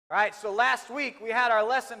All right, so last week we had our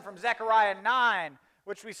lesson from Zechariah 9,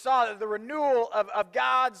 which we saw that the renewal of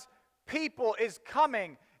God's people is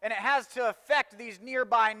coming, and it has to affect these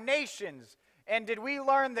nearby nations. And did we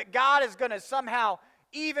learn that God is going to somehow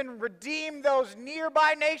even redeem those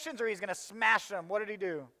nearby nations, or he's going to smash them? What did he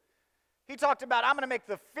do? He talked about, I'm going to make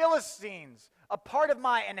the Philistines a part of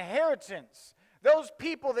my inheritance. Those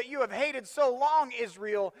people that you have hated so long,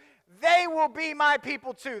 Israel, they will be my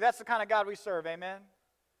people too. That's the kind of God we serve, amen?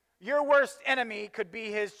 Your worst enemy could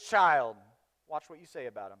be his child. Watch what you say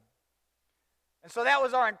about him. And so that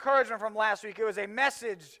was our encouragement from last week. It was a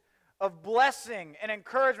message of blessing and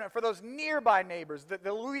encouragement for those nearby neighbors,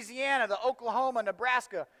 the Louisiana, the Oklahoma,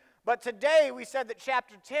 Nebraska. But today we said that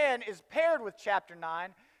chapter 10 is paired with chapter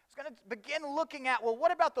 9. It's going to begin looking at, well,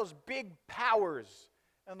 what about those big powers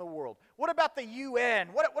in the world? What about the UN?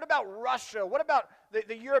 What about Russia? What about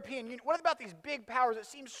the European Union? What about these big powers that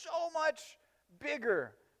seem so much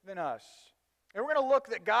bigger than us? And we're going to look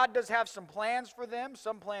that God does have some plans for them,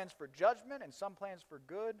 some plans for judgment and some plans for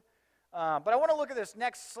good. But I want to look at this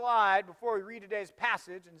next slide before we read today's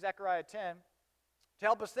passage in Zechariah 10 to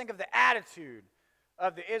help us think of the attitude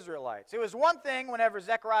of the Israelites. It was one thing whenever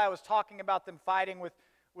Zechariah was talking about them fighting with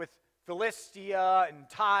Philistia and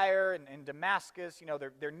Tyre and Damascus, you know,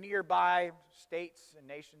 they're nearby states and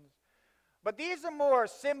nations. But these are more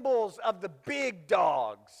symbols of the big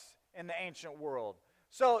dogs in the ancient world.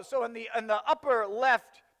 So in the upper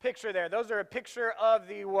left picture there, those are a picture of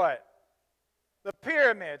the what? The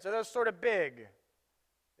pyramids. Are those sort of big?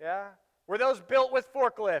 Yeah? Were those built with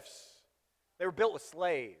forklifts? They were built with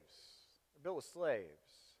slaves. They were built with slaves.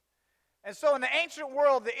 And so in the ancient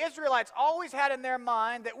world, the Israelites always had in their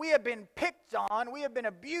mind that we have been picked on, we have been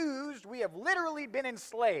abused, we have literally been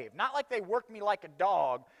enslaved. Not like they worked me like a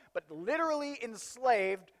dog, but literally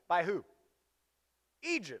enslaved by who?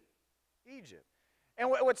 Egypt. Egypt. And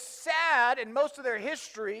what's sad in most of their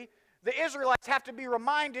history, the Israelites have to be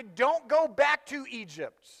reminded, don't go back to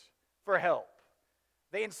Egypt for help.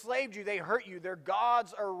 They enslaved you, they hurt you, their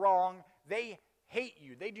gods are wrong, they hate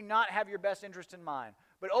you, they do not have your best interest in mind.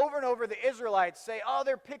 But over and over the Israelites say, oh,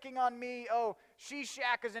 they're picking on me, oh,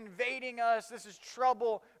 Shishak is invading us, this is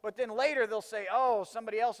trouble. But then later they'll say, oh,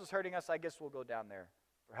 somebody else is hurting us, I guess we'll go down there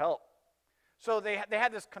for help. So they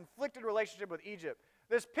had this conflicted relationship with Egypt.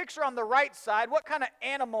 This picture on the right side, what kind of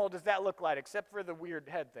animal does that look like, except for the weird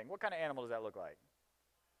head thing? What kind of animal does that look like?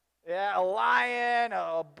 Yeah, a lion,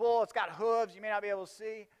 a bull. It's got hooves. You may not be able to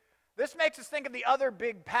see. This makes us think of the other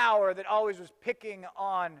big power that always was picking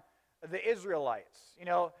on the Israelites. You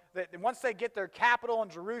know, that once they get their capital in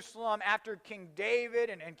Jerusalem, after King David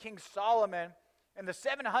and King Solomon, in the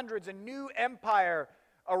 700s, a new empire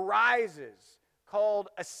arises called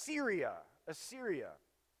Assyria. Assyria.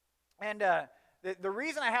 And the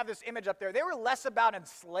reason I have this image up there, they were less about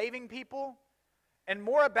enslaving people and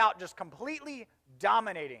more about just completely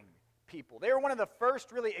dominating people. They were one of the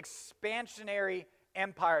first really expansionary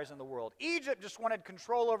empires in the world. Egypt just wanted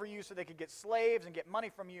control over you so they could get slaves and get money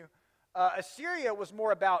from you. Assyria was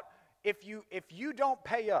more about if you don't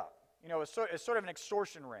pay up, you know, it's sort of an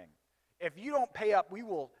extortion ring. If you don't pay up, we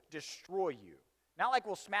will destroy you. Not like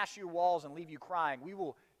we'll smash your walls and leave you crying. We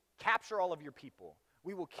will capture all of your people.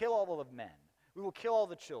 We will kill all of the men. We will kill all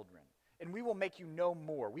the children, and we will make you no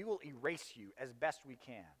more. We will erase you as best we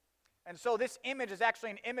can. And so this image is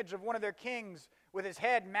actually an image of one of their kings with his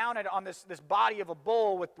head mounted on this body of a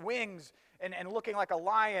bull with wings and looking like a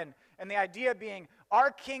lion. And the idea being, our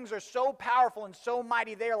kings are so powerful and so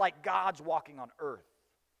mighty, they are like gods walking on earth.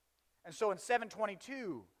 And so in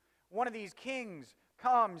 722, one of these kings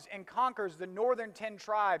comes and conquers the northern 10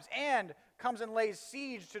 tribes and comes and lays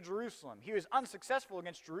siege to Jerusalem. He was unsuccessful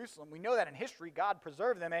against Jerusalem. We know that in history. God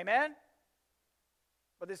preserved them, amen?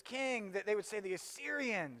 But this king, that they would say the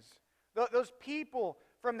Assyrians, those people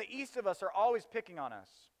from the east of us are always picking on us.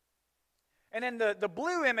 And then the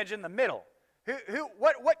blue image in the middle,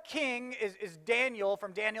 what king is Daniel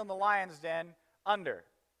from Daniel in the Lion's Den under?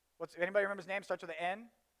 Anybody remember his name? Starts with an N?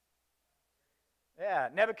 Yeah,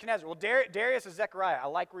 Nebuchadnezzar. Well, Darius is Zechariah. I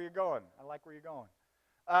like where you're going.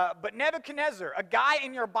 But Nebuchadnezzar, a guy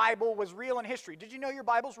in your Bible, was real in history. Did you know your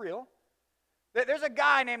Bible's real? There's a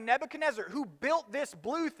guy named Nebuchadnezzar who built this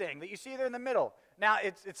blue thing that you see there in the middle. Now,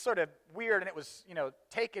 it's sort of weird, and it was, you know,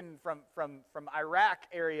 taken from Iraq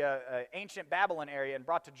area, ancient Babylon area, and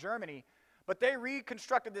brought to Germany. But they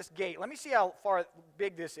reconstructed this gate. Let me see how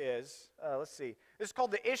big this is. Let's see. This is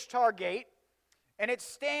called the Ishtar Gate, and it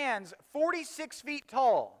stands 46 feet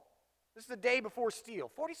tall. This is the day before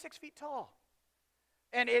steel. 46 feet tall.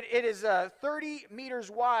 And it is 30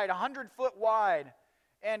 meters wide, 100 foot wide.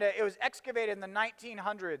 And it was excavated in the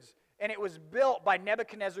 1900s. and it was built by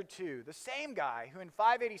Nebuchadnezzar II, the same guy who in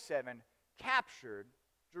 587 captured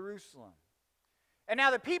Jerusalem. And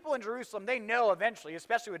now the people in Jerusalem, they know eventually,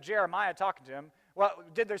 especially with Jeremiah talking to him, well,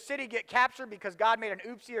 did their city get captured because God made an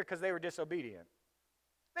oopsie or because they were disobedient?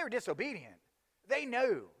 They were disobedient. They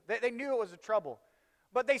knew. They knew it was a trouble.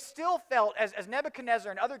 But they still felt, as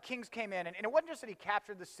Nebuchadnezzar and other kings came in, and it wasn't just that he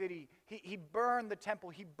captured the city, he burned the temple,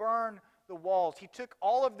 he burned the walls, he took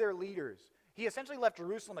all of their leaders. He essentially left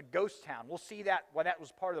Jerusalem a ghost town. We'll see that, why that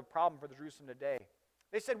was part of the problem for Jerusalem today.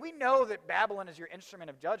 They said, we know that Babylon is your instrument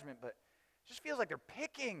of judgment, but it just feels like they're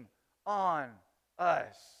picking on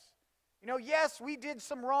us. You know, yes, we did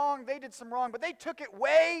some wrong, they did some wrong, but they took it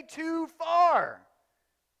way too far.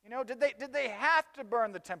 You know, did they have to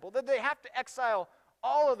burn the temple? Did they have to exile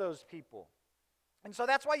all of those people? And so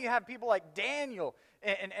that's why you have people like Daniel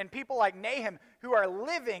and people like Nahum who are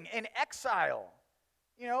living in exile.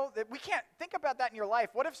 You know, that we can't think about that in your life.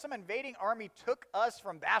 What if some invading army took us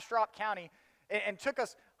from Bastrop County and took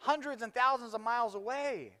us hundreds and thousands of miles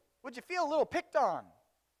away? Would you feel a little picked on?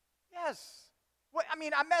 Yes. What, I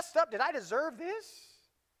mean, I messed up. Did I deserve this?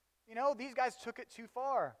 You know, these guys took it too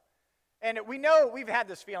far. And we know we've had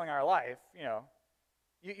this feeling in our life, you know.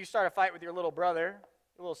 You start a fight with your little brother,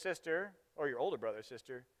 your little sister, or your older brother or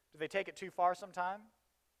sister. Do they take it too far sometime?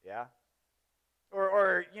 Yeah.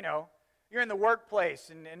 Or you know, you're in the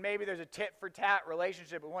workplace and maybe there's a tit-for-tat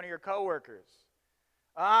relationship with one of your coworkers.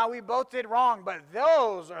 We both did wrong, but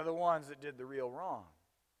those are the ones that did the real wrong.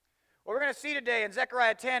 What we're going to see today in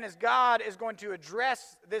Zechariah 10 is God is going to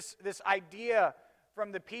address this idea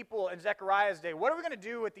from the people in Zechariah's day. What are we going to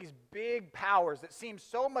do with these big powers that seem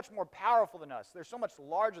so much more powerful than us? They're so much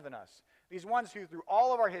larger than us. These ones who, through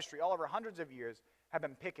all of our history, all of our hundreds of years, have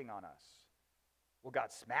been picking on us. Will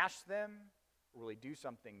God smash them, or will he do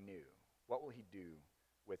something new? What will he do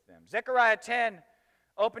with them? Zechariah 10,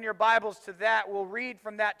 open your Bibles to that. We'll read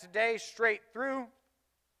from that today straight through.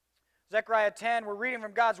 Zechariah 10, we're reading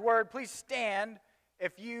from God's word. Please stand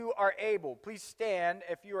if you are able. Please stand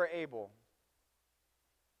if you are able.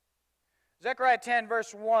 Zechariah 10,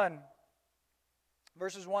 verses 1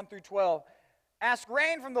 through 12. Ask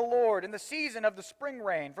rain from the Lord in the season of the spring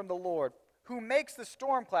rain from the Lord, who makes the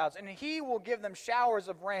storm clouds, and he will give them showers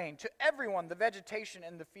of rain to everyone, the vegetation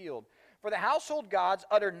in the field. For the household gods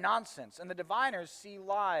utter nonsense, and the diviners see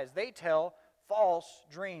lies. They tell false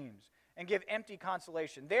dreams and give empty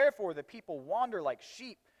consolation. Therefore the people wander like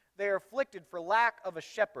sheep. They are afflicted for lack of a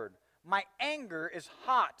shepherd. My anger is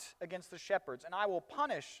hot against the shepherds, and I will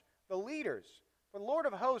punish the leaders. For the Lord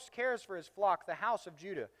of hosts cares for his flock, the house of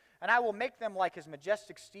Judah, and I will make them like his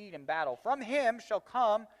majestic steed in battle. From him shall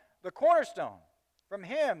come the cornerstone, from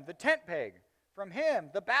him the tent peg, from him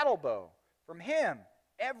the battle bow, from him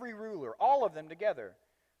every ruler, all of them together.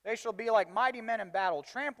 They shall be like mighty men in battle,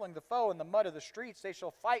 trampling the foe in the mud of the streets. They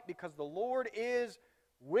shall fight because the Lord is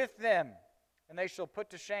with them, and they shall put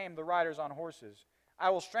to shame the riders on horses. I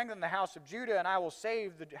will strengthen the house of Judah, and I will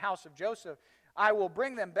save the house of Joseph. I will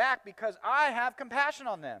bring them back because I have compassion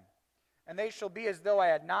on them, and they shall be as though I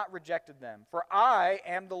had not rejected them. For I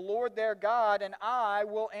am the Lord their God, and I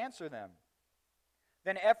will answer them.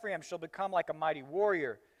 Then Ephraim shall become like a mighty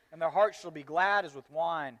warrior, and their hearts shall be glad as with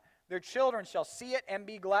wine. Their children shall see it and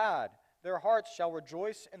be glad. Their hearts shall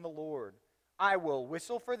rejoice in the Lord. I will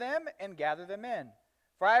whistle for them and gather them in.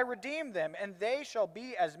 For I redeemed them, and they shall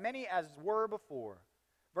be as many as were before.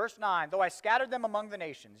 Verse 9, though I scattered them among the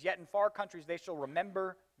nations, yet in far countries they shall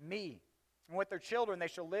remember me. And with their children they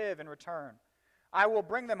shall live and return. I will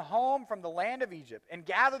bring them home from the land of Egypt, and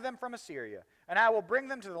gather them from Assyria. And I will bring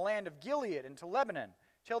them to the land of Gilead and to Lebanon,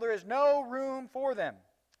 till there is no room for them.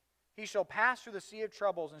 He shall pass through the sea of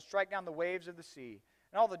troubles, and strike down the waves of the sea.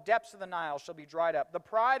 And all the depths of the Nile shall be dried up. The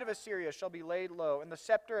pride of Assyria shall be laid low, and the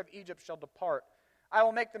scepter of Egypt shall depart. I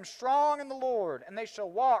will make them strong in the Lord, and they shall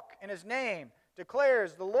walk in his name,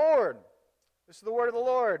 declares the Lord. This is the word of the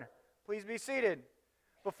Lord. Please be seated.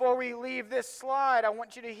 Before we leave this slide, I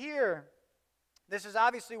want you to hear, this is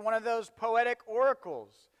obviously one of those poetic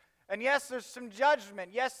oracles. And yes, there's some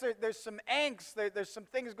judgment. Yes, there's some angst. There's some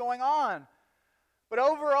things going on. But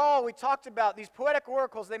overall, we talked about these poetic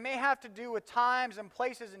oracles. They may have to do with times and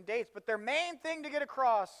places and dates, but their main thing to get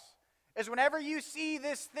across is whenever you see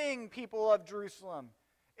this thing, people of Jerusalem,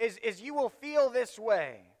 is you will feel this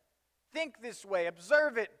way. Think this way,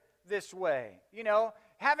 observe it this way. You know,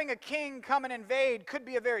 having a king come and invade could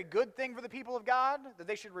be a very good thing for the people of God, that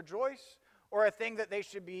they should rejoice, or a thing that they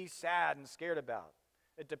should be sad and scared about.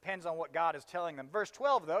 It depends on what God is telling them. Verse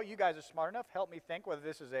 12, though, you guys are smart enough. Help me think whether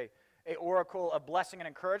this is a oracle of blessing and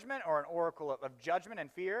encouragement or an oracle of judgment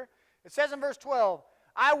and fear. It says in verse 12,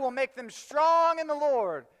 I will make them strong in the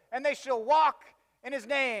Lord and they shall walk in his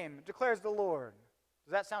name, declares the Lord.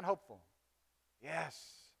 Does that sound hopeful? Yes.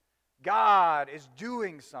 God is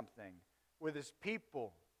doing something with his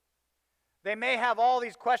people. They may have all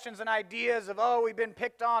these questions and ideas of, oh, we've been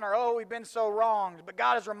picked on, or oh, we've been so wronged, but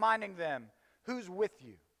God is reminding them, who's with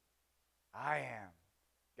you? I am.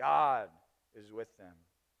 God is with them.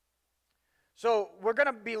 So we're going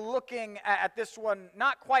to be looking at this one,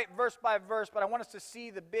 not quite verse by verse, but I want us to see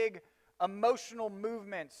the big emotional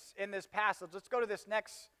movements in this passage. Let's go to this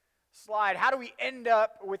next slide. How do we end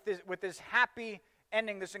up with this happy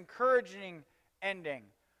ending, this encouraging ending?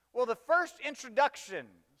 Well, the first introduction,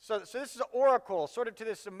 so this is an oracle, sort of to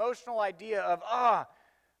this emotional idea of,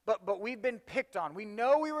 but we've been picked on. We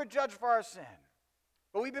know we were judged for our sin,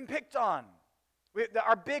 but we've been picked on.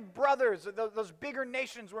 Our big brothers, those bigger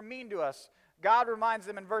nations were mean to us. God reminds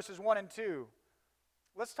them in verses 1 and 2,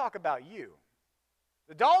 let's talk about you.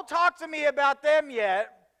 Don't talk to me about them yet.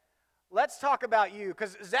 Let's talk about you.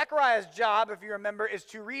 Because Zechariah's job, if you remember, is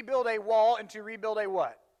to rebuild a wall and to rebuild a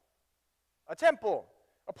what? A temple.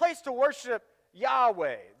 A place to worship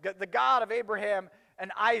Yahweh, the God of Abraham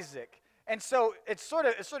and Isaac. And so it sort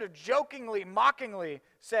of jokingly, mockingly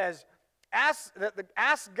says, ask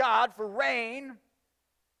God for rain,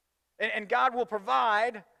 and God will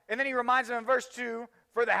provide. And then he reminds them in verse 2,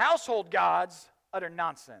 for the household gods utter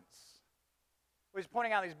nonsense. What he's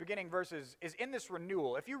pointing out in these beginning verses is in this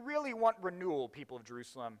renewal. If you really want renewal, people of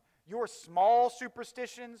Jerusalem, your small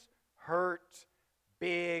superstitions hurt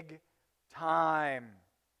big time.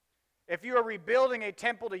 If you are rebuilding a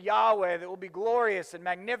temple to Yahweh that will be glorious and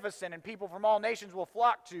magnificent and people from all nations will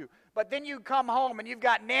flock to, but then you come home and you've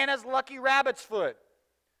got Nana's lucky rabbit's foot,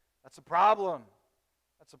 that's a problem.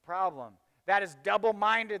 That's a problem. That is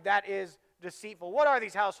double-minded. That is deceitful. What are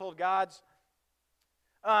these household gods?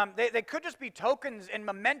 They could just be tokens and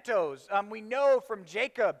mementos. We know from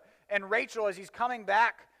Jacob and Rachel as he's coming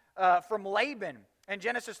back from Laban in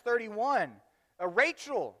Genesis 31.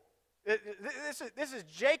 Rachel, this is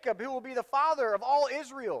Jacob, who will be the father of all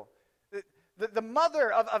Israel, the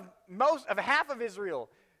mother of half of Israel.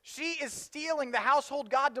 She is stealing the household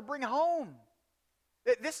god to bring home.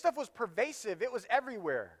 This stuff was pervasive. It was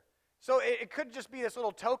everywhere. So it could just be this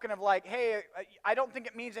little token of like, hey, I don't think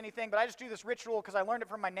it means anything, but I just do this ritual because I learned it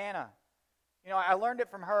from my Nana. I learned it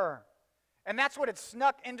from her. And that's what had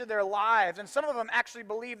snuck into their lives. And some of them actually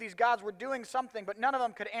believed these gods were doing something, but none of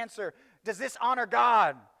them could answer, does this honor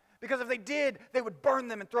God? Because if they did, they would burn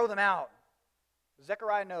them and throw them out.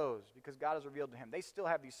 Zechariah knows because God has revealed to him. They still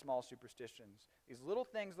have these small superstitions, these little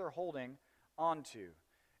things they're holding onto.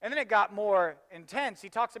 And then it got more intense. He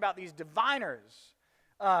talks about these diviners.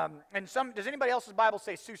 Does anybody else's Bible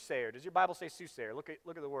say soothsayer? Does your Bible say soothsayer? Look at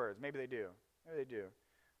the words. Maybe they do. Maybe they do.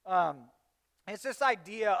 It's this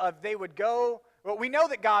idea of they would go. Well, we know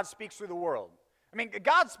that God speaks through the world. I mean,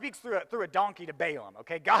 God speaks through a donkey to Balaam.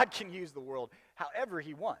 Okay, God can use the world however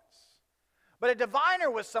He wants. But a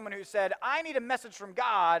diviner was someone who said, "I need a message from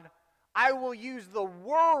God. I will use the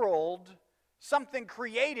world, something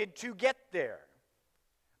created, to get there.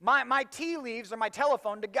 My tea leaves are my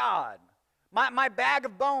telephone to God. My bag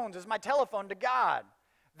of bones is my telephone to God."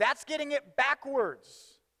 That's getting it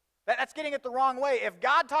backwards. That's getting it the wrong way. If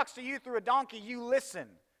God talks to you through a donkey, you listen.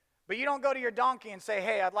 But you don't go to your donkey and say,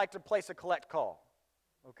 "Hey, I'd like to place a collect call."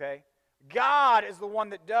 Okay? God is the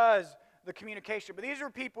one that does the communication. But these are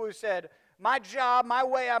people who said, my job, my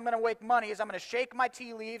way I'm going to make money is I'm going to shake my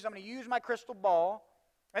tea leaves, I'm going to use my crystal ball.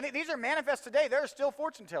 And these are manifest today. There are still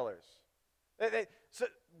fortune tellers. So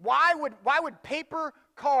why would paper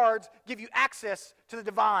cards give you access to the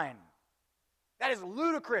divine? That is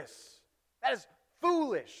ludicrous. That is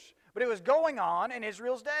foolish. But it was going on in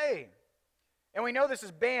Israel's day. And we know this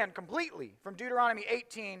is banned completely from Deuteronomy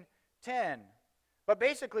 18:10. But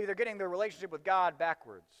basically, they're getting their relationship with God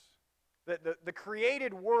backwards. The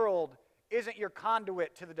created world isn't your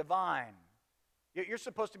conduit to the divine. You're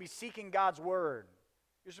supposed to be seeking God's word.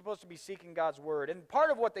 You're supposed to be seeking God's word. And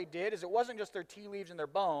part of what they did is it wasn't just their tea leaves and their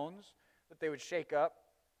bones that they would shake up.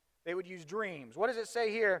 They would use dreams. What does it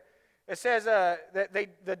say here? It says that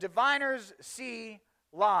the diviners see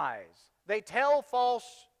lies. They tell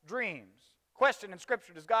false dreams. Question in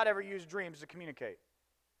Scripture, does God ever use dreams to communicate?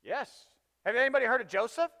 Yes. Have anybody heard of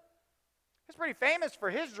Joseph? He's pretty famous for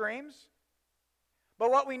his dreams.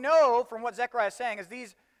 But what we know from what Zechariah is saying is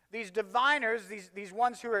these diviners, these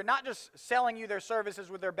ones who are not just selling you their services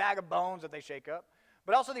with their bag of bones that they shake up,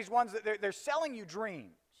 but also these ones that they're selling you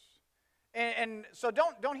dreams. And so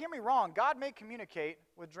don't hear me wrong. God may communicate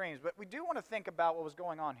with dreams, but we do want to think about what was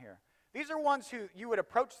going on here. These are ones who you would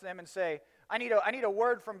approach them and say, I need a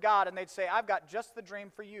word from God, and they'd say, I've got just the dream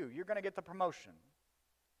for you. You're going to get the promotion.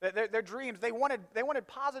 Their dreams, they wanted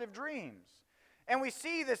positive dreams. And we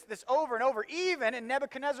see this over and over, even in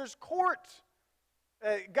Nebuchadnezzar's court.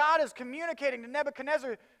 God is communicating to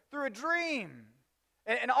Nebuchadnezzar through a dream.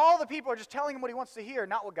 And all the people are just telling him what he wants to hear,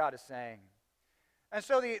 not what God is saying. And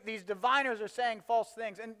so these diviners are saying false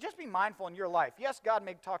things. And just be mindful in your life. Yes, God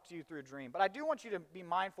may talk to you through a dream, but I do want you to be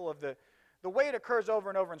mindful of the way it occurs over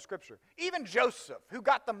and over in Scripture. Even Joseph, who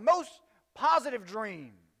got the most positive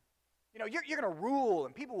dream. You're going to rule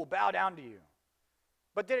and people will bow down to you.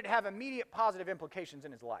 But did it have immediate positive implications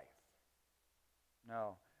in his life?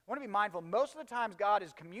 No. I want to be mindful. Most of the times God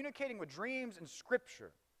is communicating with dreams in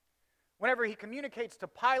Scripture. Whenever he communicates to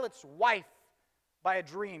Pilate's wife by a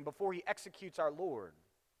dream before he executes our Lord.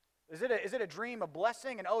 Is it a dream of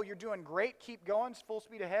blessing and, oh, you're doing great, keep going, full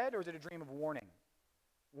speed ahead? Or is it a dream of warning?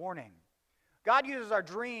 Warning. God uses our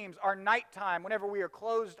dreams, our nighttime, whenever we are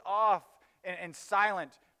closed off and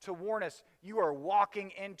silent, to warn us, you are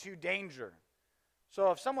walking into danger. So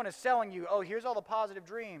if someone is selling you, oh, here's all the positive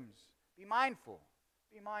dreams, be mindful.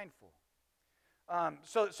 Be mindful.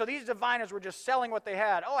 So these diviners were just selling what they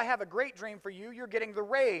had. Oh, I have a great dream for you. You're getting the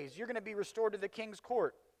raise. You're going to be restored to the king's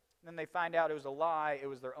court. And then they find out it was a lie. It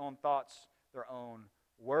was their own thoughts, their own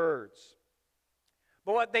words.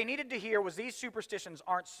 But what they needed to hear was these superstitions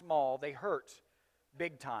aren't small. They hurt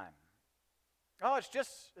big time. Oh, it's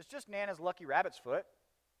just Nana's lucky rabbit's foot.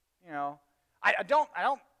 I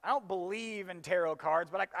don't believe in tarot cards,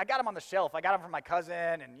 but I got them on the shelf. I got them from my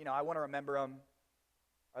cousin, and, I want to remember them.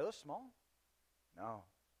 Are those small? No,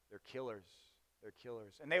 they're killers. They're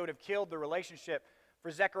killers. And they would have killed the relationship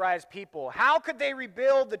for Zechariah's people. How could they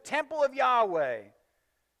rebuild the temple of Yahweh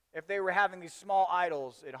if they were having these small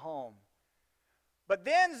idols at home? But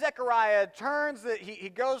then Zechariah he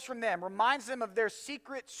goes from them, reminds them of their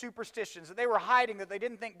secret superstitions that they were hiding, that they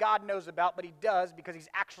didn't think God knows about, but he does because he's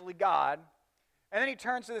actually God. And then he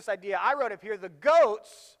turns to this idea. I wrote up here, the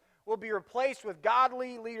goats will be replaced with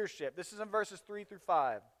godly leadership. This is in verses 3 through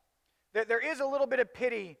 5. There is a little bit of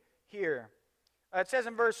pity here. It says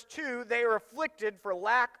in verse 2, they are afflicted for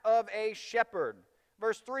lack of a shepherd.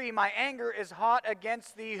 Verse 3, my anger is hot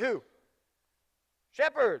against the who?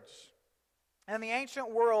 Shepherds. And in the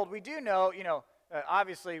ancient world, we do know,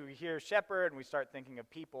 obviously we hear shepherd and we start thinking of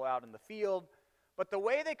people out in the field. But the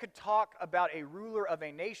way they could talk about a ruler of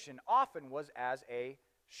a nation often was as a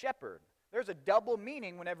shepherd. There's a double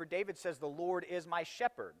meaning whenever David says, the Lord is my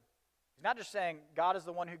shepherd. He's not just saying, God is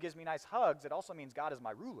the one who gives me nice hugs. It also means God is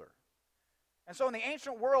my ruler. And so in the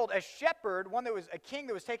ancient world, a shepherd, one that was a king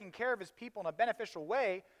that was taking care of his people in a beneficial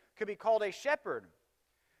way, could be called a shepherd.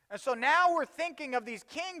 And so now we're thinking of these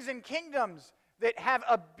kings and kingdoms that have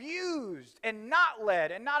abused and not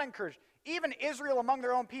led and not encouraged. Even Israel among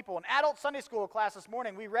their own people. In adult Sunday school class this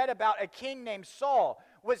morning, we read about a king named Saul.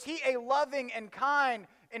 Was he a loving and kind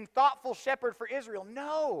and thoughtful shepherd for Israel?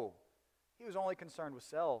 No. He was only concerned with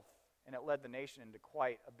self, and it led the nation into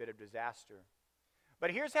quite a bit of disaster.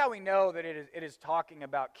 But here's how we know that it is talking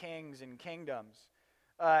about kings and kingdoms.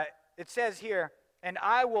 It says here, and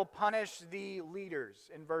I will punish the leaders,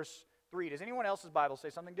 in verse 3. Does anyone else's Bible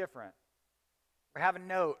say something different? Or have a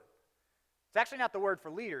note? It's actually not the word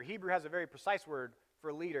for leader. Hebrew has a very precise word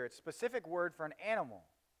for leader. It's a specific word for an animal,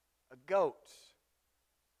 a goat.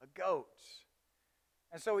 A goat.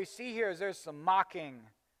 And so we see here is there's some mocking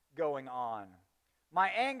going on. My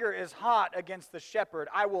anger is hot against the shepherd.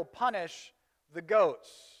 I will punish the goats.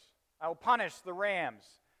 I will punish the rams.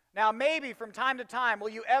 Now maybe from time to time, will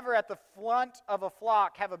you ever at the front of a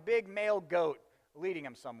flock have a big male goat leading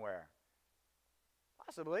him somewhere?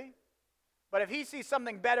 Possibly. But if he sees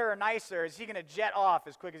something better or nicer, is he going to jet off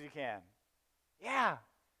as quick as he can? Yeah.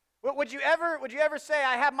 Would you ever say,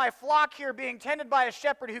 I have my flock here being tended by a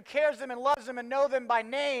shepherd who cares them and loves them and know them by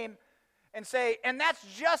name, and say, and that's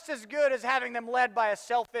just as good as having them led by a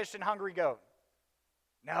selfish and hungry goat?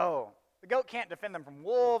 No. The goat can't defend them from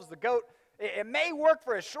wolves. The goat, it may work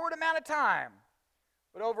for a short amount of time,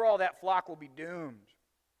 but overall that flock will be doomed.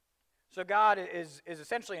 So God is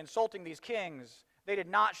essentially insulting these kings. They did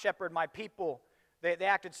not shepherd my people. They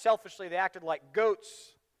acted selfishly. They acted like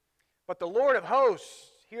goats. But the Lord of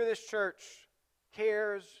hosts, hear this church,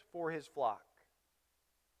 cares for his flock.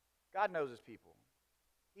 God knows his people.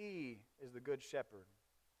 He is the good shepherd.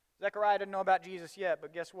 Zechariah didn't know about Jesus yet,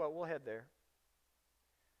 but guess what? We'll head there.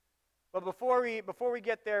 But before we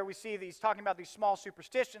get there, we see that he's talking about these small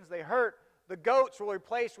superstitions. They hurt. The goats will be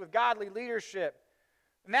replaced with godly leadership.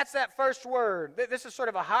 And that's that first word. This is sort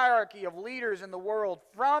of a hierarchy of leaders in the world.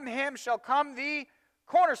 From him shall come the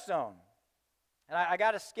cornerstone. And I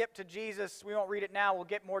got to skip to Jesus. We won't read it now. We'll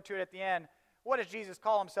get more to it at the end. What does Jesus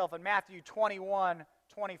call himself in Matthew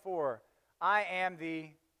 21:24? I am the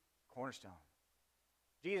Cornerstone.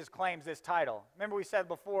 Jesus claims this title. Remember we said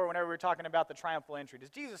before whenever we were talking about the triumphal entry, does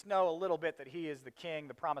Jesus know a little bit that he is the king,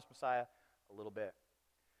 the promised Messiah? A little bit.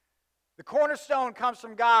 The cornerstone comes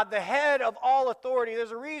from God, the head of all authority.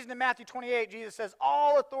 There's a reason in Matthew 28, Jesus says,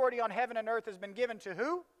 all authority on heaven and earth has been given to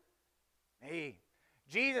who? Me.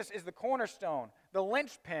 Jesus is the cornerstone, the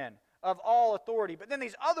linchpin of all authority. But then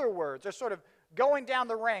these other words are sort of going down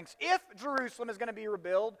the ranks. If Jerusalem is going to be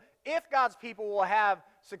rebuilt, if God's people will have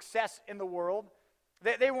success in the world,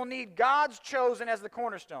 they will need God's chosen as the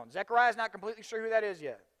cornerstone. Zechariah is not completely sure who that is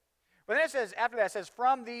yet. But then it says, after that, it says,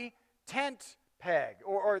 from the tent peg.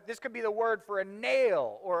 Or this could be the word for a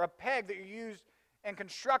nail or a peg that you use in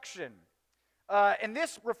construction. And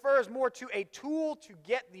this refers more to a tool to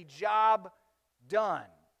get the job done.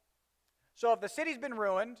 So if the city's been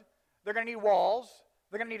ruined, they're going to need walls,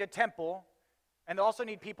 they're going to need a temple, and they also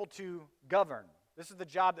need people to govern. This is the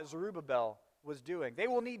job that Zerubbabel was doing. They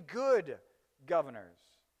will need good governors.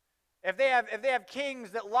 If they have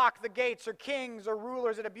kings that lock the gates, or kings or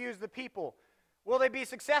rulers that abuse the people, will they be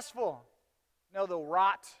successful? No, they'll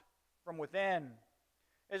rot from within.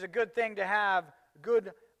 It's a good thing to have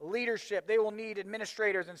good leadership. They will need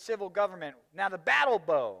administrators and civil government. Now the battle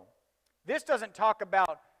bow. This doesn't talk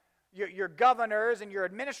about your governors and your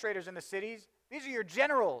administrators in the cities. These are your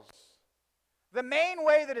generals. The main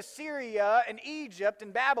way that Assyria and Egypt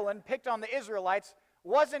and Babylon picked on the Israelites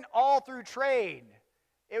wasn't all through trade.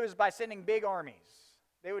 It was by sending big armies.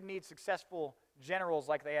 They would need successful generals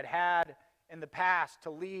like they had in the past to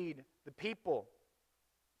lead the people.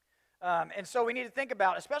 And so we need to think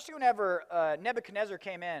about, especially whenever Nebuchadnezzar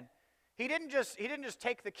came in, he didn't just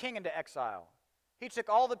take the king into exile. He took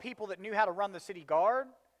all the people that knew how to run the city guard.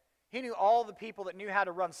 He knew all the people that knew how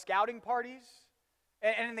to run scouting parties.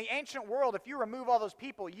 And in the ancient world, if you remove all those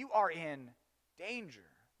people, you are in danger.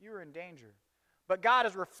 You are in danger. But God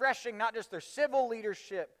is refreshing not just their civil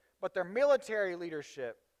leadership, but their military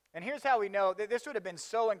leadership. And here's how we know that this would have been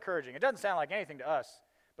so encouraging. It doesn't sound like anything to us,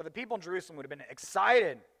 but the people in Jerusalem would have been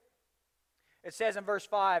excited. It says in verse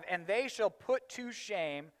 5, and they shall put to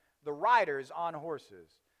shame the riders on horses.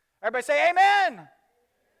 Everybody say amen.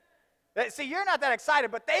 See, you're not that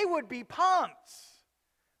excited, but they would be pumped.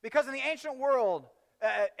 Because in the ancient world,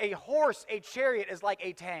 a horse, a chariot is like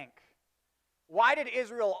a tank. Why did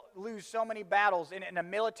Israel lose so many battles in a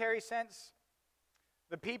military sense?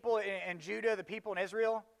 The people in Judah, the people in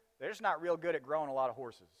Israel, they're just not real good at growing a lot of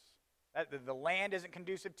horses. The land isn't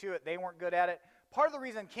conducive to it. They weren't good at it. Part of the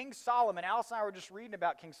reason King Solomon, Alice and I were just reading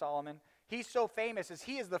about King Solomon, he's so famous is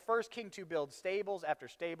he is the first king to build stables after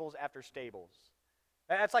stables after stables.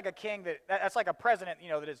 That's like a king that's like a president,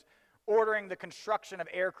 that is ordering the construction of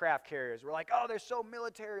aircraft carriers. We're like, oh, they're so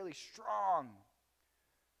militarily strong.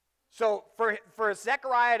 So for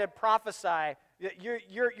Zechariah to prophesy that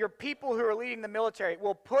your people who are leading the military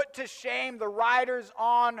will put to shame the riders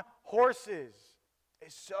on horses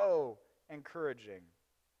is so encouraging.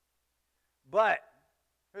 But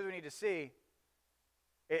here's what we need to see.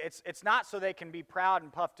 It's not so they can be proud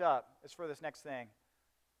and puffed up. It's for this next thing.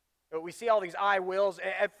 We see all these I wills.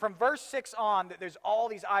 From verse 6 on, there's all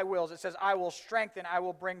these I wills. It says, I will strengthen, I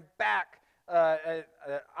will bring back. I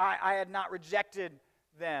had not rejected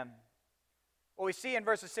them. What we see in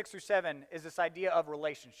verses 6 through 7 is this idea of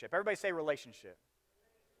relationship. Everybody say relationship.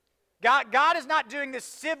 God is not doing this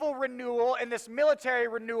civil renewal and this military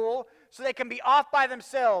renewal so they can be off by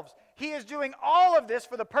themselves. He is doing all of this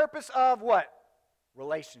for the purpose of what?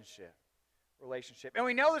 Relationship. Relationship. And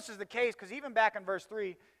we know this is the case because even back in verse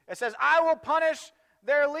 3, it says, I will punish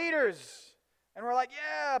their leaders. And we're like,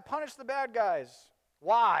 yeah, punish the bad guys.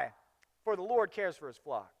 Why? For the Lord cares for his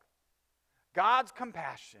flock. God's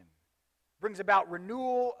compassion brings about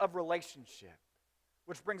renewal of relationship,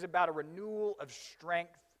 which brings about a renewal of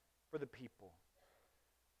strength for the people.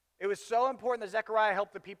 It was so important that Zechariah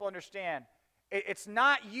helped the people understand. It's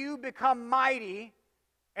not you become mighty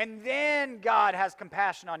and then God has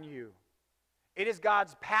compassion on you. It is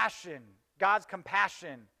God's passion. God's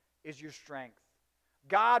compassion is your strength.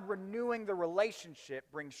 God renewing the relationship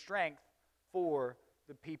brings strength for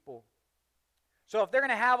the people. So if they're going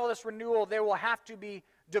to have all this renewal, they will have to be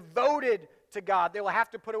devoted to God. They will have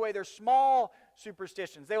to put away their small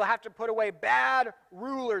superstitions. They will have to put away bad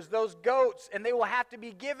rulers, those goats, and they will have to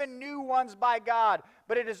be given new ones by God.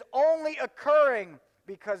 But it is only occurring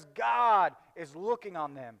because God is looking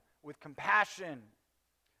on them with compassion.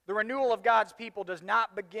 The renewal of God's people does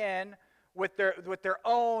not begin with their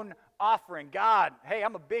own offering. God, hey,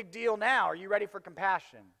 I'm a big deal now. Are you ready for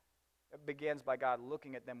compassion? It begins by God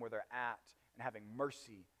looking at them where they're at and having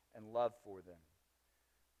mercy and love for them.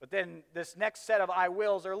 But then this next set of I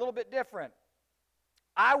wills are a little bit different.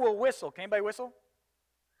 I will whistle. Can anybody whistle?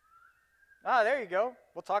 Ah, there you go.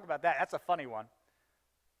 We'll talk about that. That's a funny one.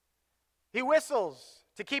 He whistles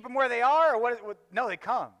to keep them where they are, or what? No, they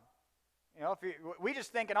come. You know, we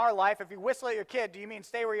just think in our life, if you whistle at your kid, do you mean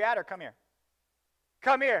stay where you're at or come here?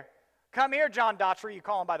 Come here. Come here, John Daughtry. You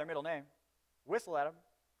call them by their middle name. Whistle at them.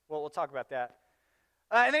 Well, we'll talk about that.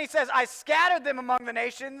 And then he says, I scattered them among the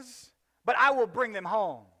nations, but I will bring them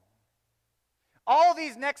home. All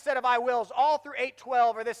these next set of I wills, all through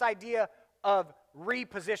 8:12, are this idea of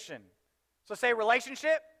reposition. So say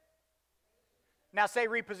relationship. Now say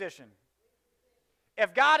reposition.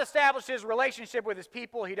 If God establishes relationship with his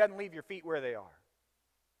people, he doesn't leave your feet where they are.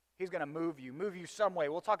 He's going to move you some way.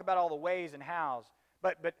 We'll talk about all the ways and hows.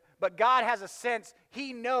 But God has a sense,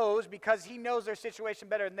 he knows, because he knows their situation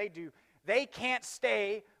better than they do. They can't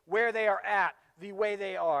stay where they are at the way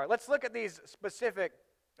they are. Let's look at these specific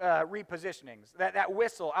repositionings. That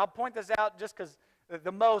whistle, I'll point this out just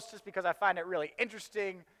because I find it really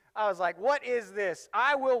interesting. I was like, what is this?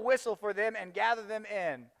 I will whistle for them and gather them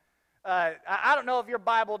in. I don't know if your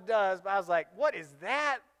Bible does, but I was like, what is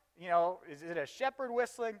that? You know, is it a shepherd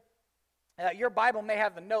whistling? Your Bible may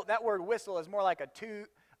have the note. That word whistle is more like a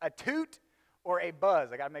toot or a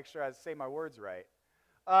buzz. I got to make sure I say my words right.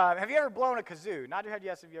 Have you ever blown a kazoo? Nod your head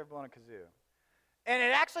yes if you ever blown a kazoo.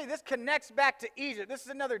 And this connects back to Egypt. This is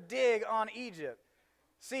another dig on Egypt.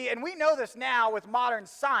 See, and we know this now with modern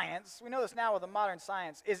science. So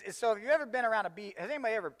if you've ever been around a bee, has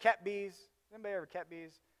anybody ever kept bees?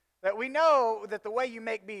 That we know that the way you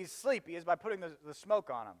make bees sleepy is by putting the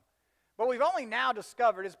smoke on them. But we've only now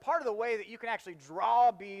discovered is part of the way that you can actually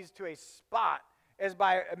draw bees to a spot is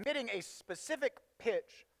by emitting a specific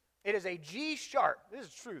pitch. It is a G sharp. This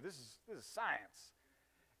is true. This is science.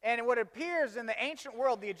 And what appears in the ancient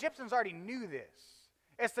world, the Egyptians already knew this.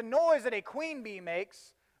 It's the noise that a queen bee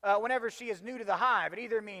makes whenever she is new to the hive. It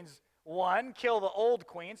either means, one, kill the old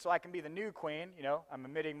queen so I can be the new queen. You know, I'm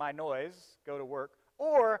emitting my noise, go to work.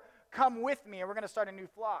 Or come with me and we're going to start a new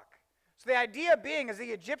flock. So the idea being is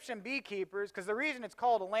the Egyptian beekeepers, because the reason it's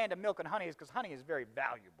called a land of milk and honey is because honey is very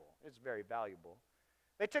valuable. It's very valuable.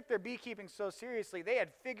 They took their beekeeping so seriously, they had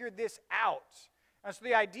figured this out. And so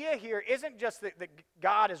the idea here isn't just that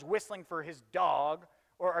God is whistling for his dog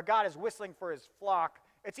or God is whistling for his flock.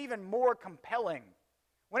 It's even more compelling.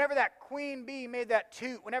 Whenever that queen bee made that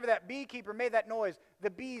toot, whenever that beekeeper made that noise,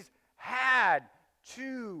 the bees had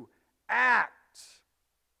to act.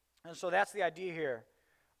 And so that's the idea here.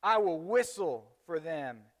 I will whistle for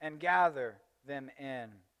them and gather them in.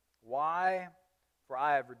 Why? For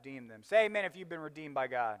I have redeemed them. Say amen if you've been redeemed by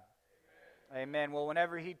God. Amen. Well,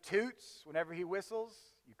 whenever he toots, whenever he whistles,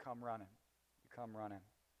 you come running. You come running.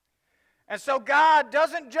 And so God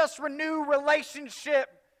doesn't just renew relationship.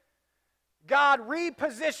 God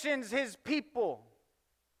repositions his people.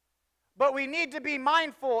 But we need to be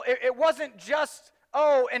mindful. It wasn't just,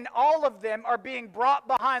 and all of them are being brought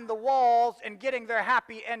behind the walls and getting their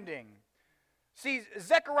happy ending. See,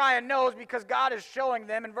 Zechariah knows because God is showing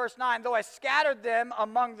them in verse 9, though I scattered them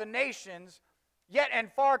among the nations, yet in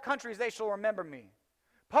far countries they shall remember me.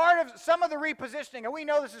 Part of some of the repositioning, and we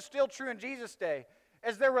know this is still true in Jesus' day,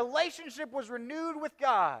 as their relationship was renewed with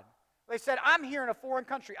God. They said, I'm here in a foreign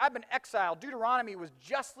country. I've been exiled. Deuteronomy was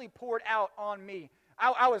justly poured out on me.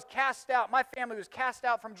 I was cast out. My family was cast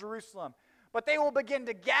out from Jerusalem. But they will begin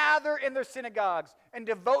to gather in their synagogues and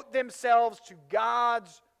devote themselves to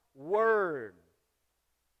God's word.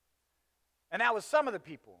 And that was some of the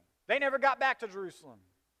people. They never got back to Jerusalem.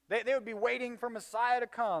 They would be waiting for Messiah to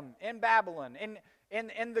come in Babylon,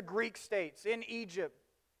 in the Greek states, in Egypt.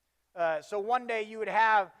 So one day you would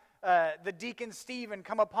have the deacon Stephen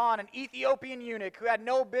come upon an Ethiopian eunuch who had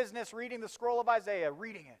no business reading the scroll of Isaiah,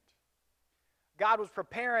 reading it. God was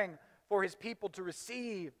preparing for his people to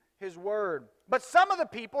receive his word. But some of the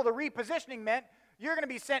people, the repositioning meant you're going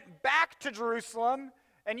to be sent back to Jerusalem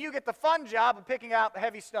and you get the fun job of picking out the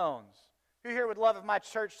heavy stones. Who here would love if my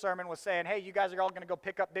church sermon was saying, hey, you guys are all going to go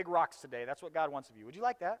pick up big rocks today. That's what God wants of you. Would you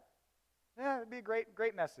like that? Yeah, it'd be a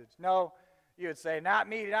great message. No, you would say, not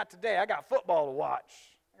me, not today. I got football to watch.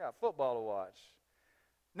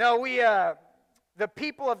 No, the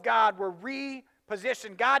people of God were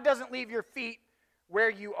repositioned. God doesn't leave your feet where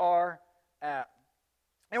you are at.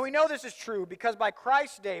 And we know this is true because by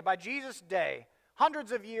Christ's day, by Jesus' day,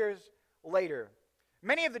 hundreds of years later,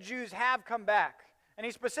 many of the Jews have come back. And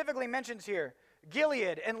he specifically mentions here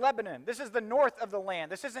Gilead and Lebanon. This is the north of the land.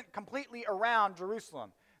 This isn't completely around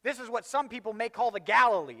Jerusalem. This is what some people may call the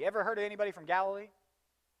Galilee. Ever heard of anybody from Galilee?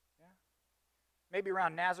 Yeah. Maybe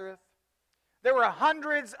around Nazareth. There were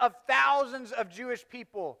hundreds of thousands of Jewish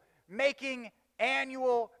people making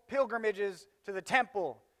annual pilgrimages to the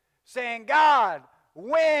temple, saying, God,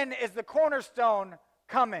 when is the cornerstone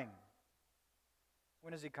coming?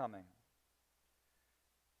 When is he coming?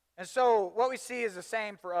 And so what we see is the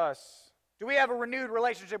same for us. Do we have a renewed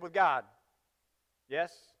relationship with God?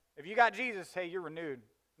 Yes. If you got Jesus, hey, you're renewed.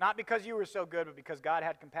 Not because you were so good, but because God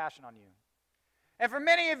had compassion on you. And for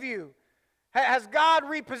many of you, has God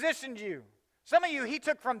repositioned you? Some of you, he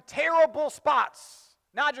took from terrible spots.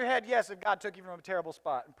 Nod your head yes if God took you from a terrible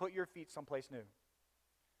spot and put your feet someplace new.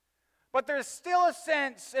 But there's still a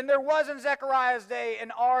sense, and there was in Zechariah's day,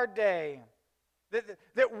 in our day,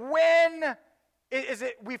 that when is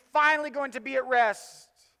it we finally going to be at rest?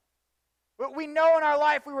 We know in our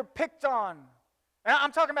life we were picked on. And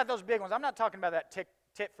I'm talking about those big ones. I'm not talking about that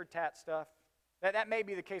tit for tat stuff. That may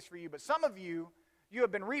be the case for you. But some of you, you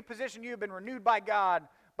have been repositioned, you have been renewed by God,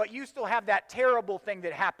 but you still have that terrible thing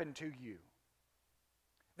that happened to you.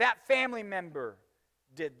 That family member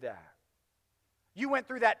did that. You went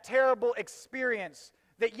through that terrible experience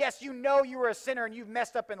that, yes, you know you were a sinner and you've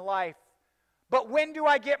messed up in life. But when do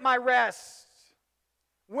I get my rest?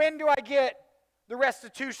 When do I get the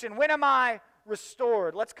restitution? When am I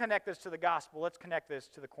restored? Let's connect this to the gospel. Let's connect this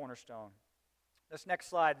to the cornerstone. This next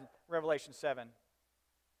slide, Revelation 7.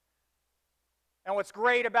 And what's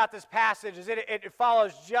great about this passage is it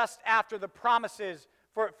follows just after the promises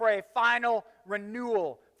for a final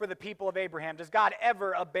renewal for the people of Abraham. Does God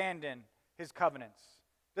ever abandon his covenants?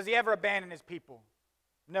 Does he ever abandon his people?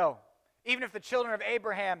 No. Even if the children of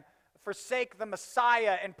Abraham forsake the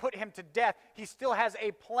Messiah and put him to death, he still has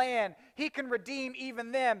a plan. He can redeem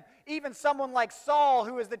even them. Even someone like Saul,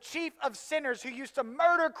 who is the chief of sinners, who used to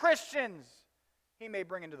murder Christians, he may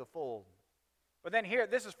bring into the fold. But then here,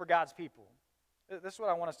 this is for God's people. This is what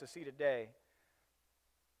I want us to see today.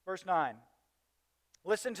 Verse 9.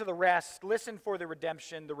 Listen to the rest. Listen for the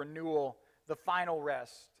redemption, the renewal, the final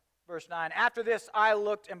rest. Verse 9. After this I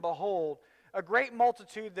looked, and behold, a great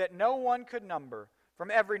multitude that no one could number,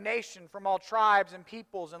 from every nation, from all tribes and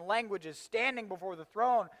peoples and languages, standing before the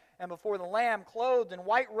throne and before the Lamb, clothed in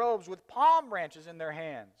white robes with palm branches in their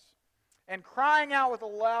hands, and crying out with a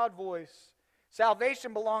loud voice,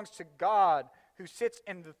 salvation belongs to God who sits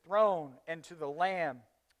in the throne and to the Lamb.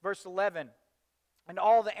 Verse 11, and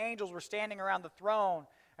all the angels were standing around the throne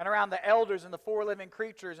and around the elders and the four living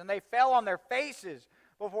creatures, and they fell on their faces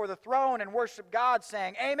before the throne and worshiped God,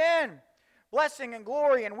 saying, Amen. Blessing and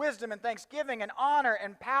glory and wisdom and thanksgiving and honor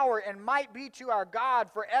and power and might be to our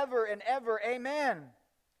God forever and ever. Amen.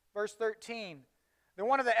 Verse 13, then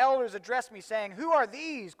one of the elders addressed me, saying, Who are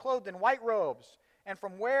these clothed in white robes, and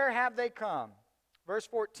from where have they come? Verse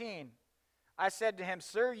 14, I said to him,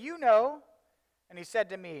 Sir, you know. And he said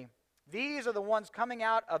to me, These are the ones coming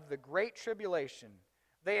out of the great tribulation.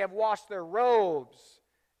 They have washed their robes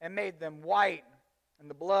and made them white in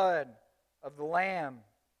the blood of the Lamb.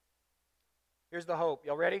 Here's the hope.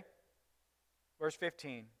 Y'all ready? Verse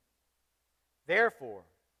 15. Therefore,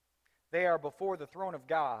 they are before the throne of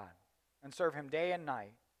God and serve him day and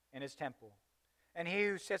night in his temple. And he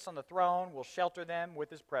who sits on the throne will shelter them with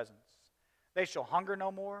his presence. They shall hunger no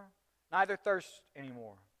more, neither thirst any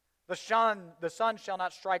more. The sun shall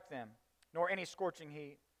not strike them, nor any scorching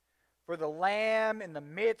heat. For the Lamb in the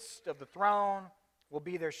midst of the throne will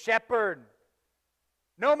be their shepherd.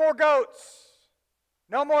 No more goats.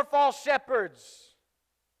 No more false shepherds.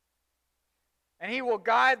 And he will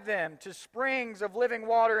guide them to springs of living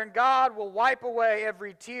water, and God will wipe away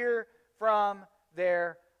every tear from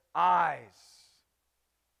their eyes.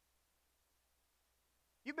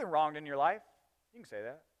 You've been wronged in your life. You can say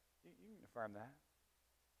that. You can affirm that.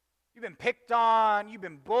 You've been picked on. You've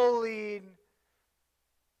been bullied.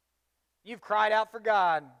 You've cried out for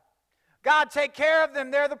God. God, take care of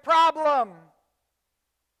them. They're the problem.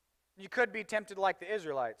 You could be tempted like the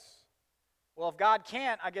Israelites. Well, if God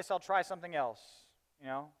can't, I guess I'll try something else. You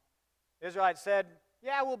know, the Israelites said,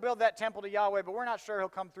 yeah, we'll build that temple to Yahweh, but we're not sure he'll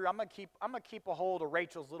come through. I'm going to keep a hold of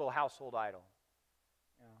Rachel's little household idol.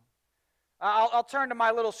 You know, I'll turn to my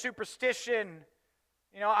little superstition.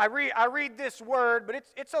 You know, I read this word, but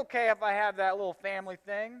it's okay if I have that little family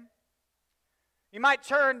thing. You might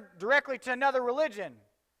turn directly to another religion.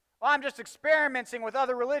 Well, I'm just experimenting with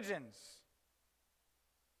other religions.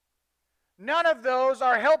 None of those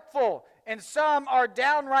are helpful, and some are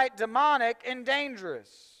downright demonic and dangerous.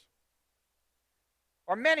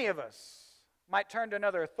 Or many of us might turn to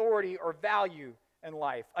another authority or value in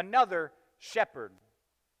life, another shepherd.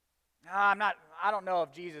 I don't know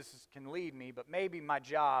if Jesus can lead me, but maybe my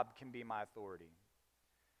job can be my authority.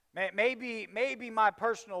 Maybe my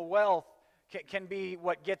personal wealth can be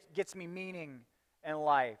what gets me meaning in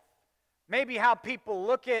life. Maybe how people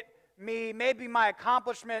look at me, maybe my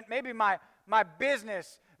accomplishment, maybe my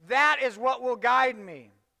business. That is what will guide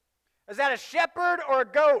me. Is that a shepherd or a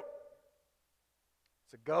goat?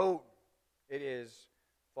 It's a goat. It is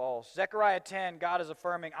false. Zechariah 10, God is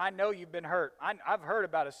affirming, I know you've been hurt. I've heard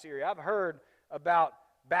about Assyria. I've heard about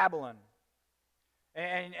Babylon.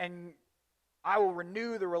 And I will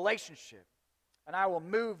renew the relationship. And I will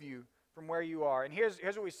move you from where you are. And here's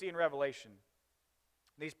what we see in Revelation.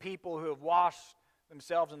 These people who have washed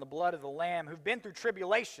themselves in the blood of the Lamb, who've been through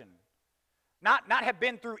tribulation, not have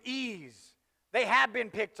been through ease. They have been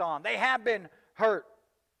picked on. They have been hurt.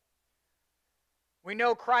 We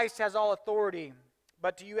know Christ has all authority,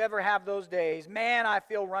 but do you ever have those days? Man, I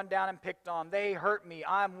feel run down and picked on. They hurt me.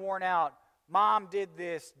 I'm worn out. Mom did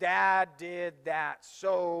this. Dad did that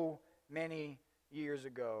so many years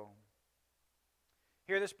ago.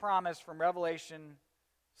 Hear this promise from Revelation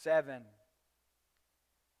 7.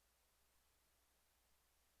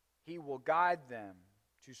 He will guide them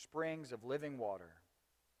to springs of living water,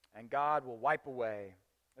 and God will wipe away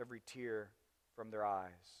every tear from their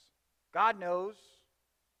eyes. God knows.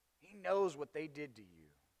 He knows what they did to you.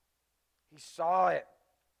 He saw it.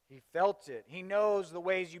 He felt it. He knows the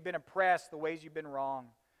ways you've been oppressed, the ways you've been wrong.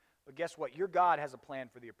 But guess what? Your God has a plan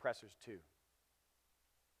for the oppressors too.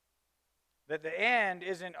 That the end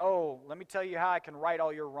isn't, oh, let me tell you how I can right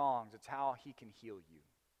all your wrongs. It's how He can heal you.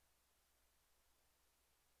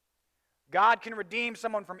 God can redeem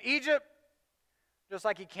someone from Egypt just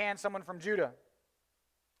like He can someone from Judah.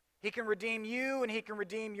 He can redeem you and He can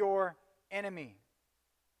redeem your enemy.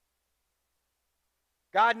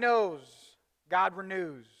 God knows. God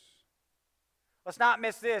renews. Let's not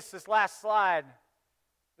miss this last slide,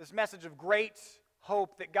 this message of great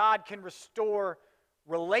hope that God can restore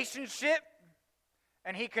relationship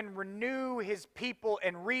and He can renew His people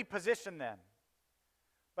and reposition them.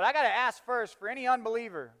 But I got to ask first, for any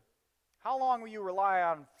unbeliever, how long will you rely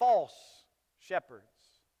on false shepherds?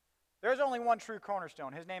 There's only one true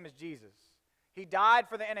cornerstone. His name is Jesus. He died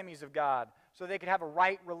for the enemies of God so they could have a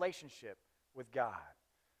right relationship with God.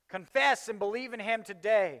 Confess and believe in Him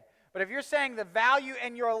today. But if you're saying the value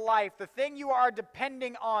in your life, the thing you are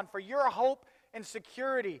depending on for your hope and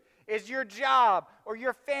security is your job or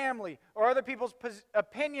your family or other people's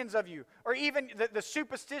opinions of you or even the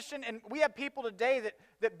superstition, and we have people today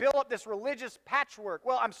that build up this religious patchwork.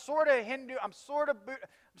 Well, I'm sort of Hindu, I'm sort of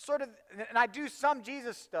Buddha, and I do some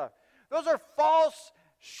Jesus stuff. Those are false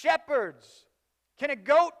shepherds. Can a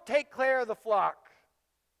goat take care of the flock?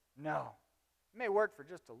 No. It may work for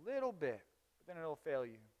just a little bit, but then it'll fail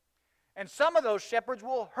you. And some of those shepherds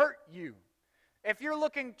will hurt you. If you're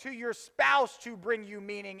looking to your spouse to bring you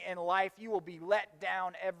meaning in life, you will be let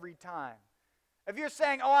down every time. If you're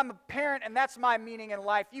saying, oh, I'm a parent and that's my meaning in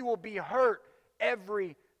life, you will be hurt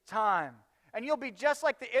every time. And you'll be just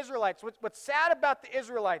like the Israelites. What's sad about the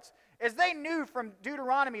Israelites is they knew from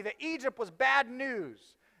Deuteronomy that Egypt was bad news.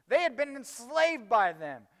 They had been enslaved by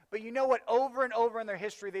them. But you know what? Over and over in their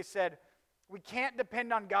history, they said, we can't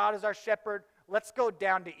depend on God as our shepherd. Let's go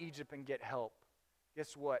down to Egypt and get help.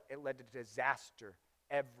 Guess what? It led to disaster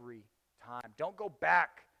every time. Don't go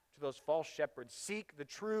back to those false shepherds. Seek the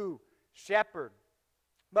true shepherd.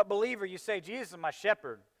 But believer, you say, Jesus is my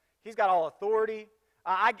shepherd. He's got all authority.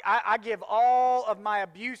 I give all of my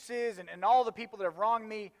abuses and all the people that have wronged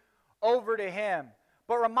me over to Him.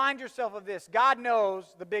 But remind yourself of this. God knows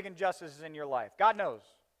the big injustices in your life. God knows.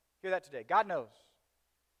 Hear that today. God knows.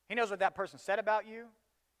 He knows what that person said about you.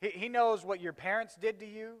 He knows what your parents did to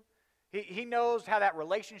you. He knows how that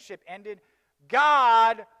relationship ended.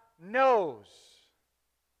 God knows.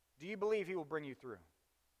 Do you believe He will bring you through?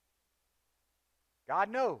 God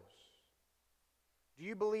knows. Do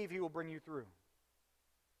you believe He will bring you through?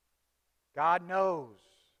 God knows.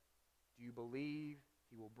 Do you believe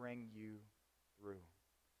He will bring you through?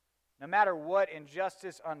 No matter what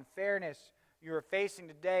injustice, unfairness you are facing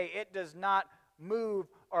today, it does not move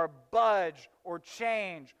or budge or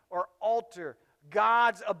change or alter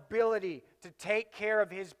God's ability to take care of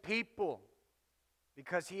His people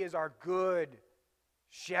because He is our good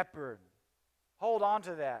shepherd. Hold on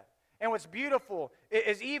to that. And what's beautiful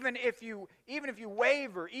is even if you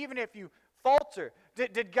waver, even if you falter,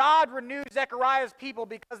 did God renew Zechariah's people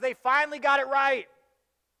because they finally got it right?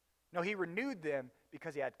 No, He renewed them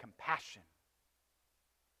because He had compassion.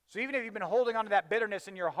 So even if you've been holding on to that bitterness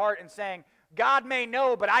in your heart and saying, God may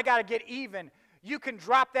know, but I got to get even, you can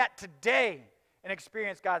drop that today and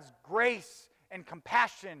experience God's grace and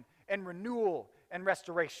compassion and renewal and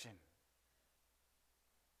restoration.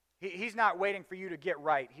 He's not waiting for you to get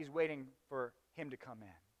right. He's waiting for Him to come in.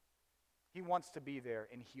 He wants to be there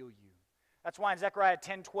and heal you. That's why in Zechariah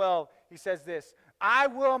 10:12, he says this, I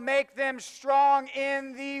will make them strong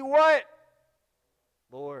in the what?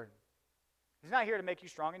 Lord. He's not here to make you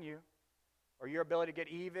strong in you, or your ability to get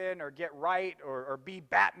even, or get right, or be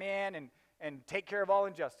Batman and take care of all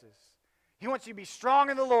injustice. He wants you to be strong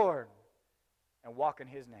in the Lord and walk in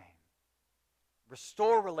His name.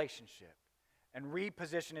 Restore relationship and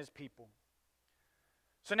reposition His people.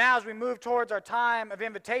 So now as we move towards our time of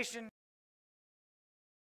invitation,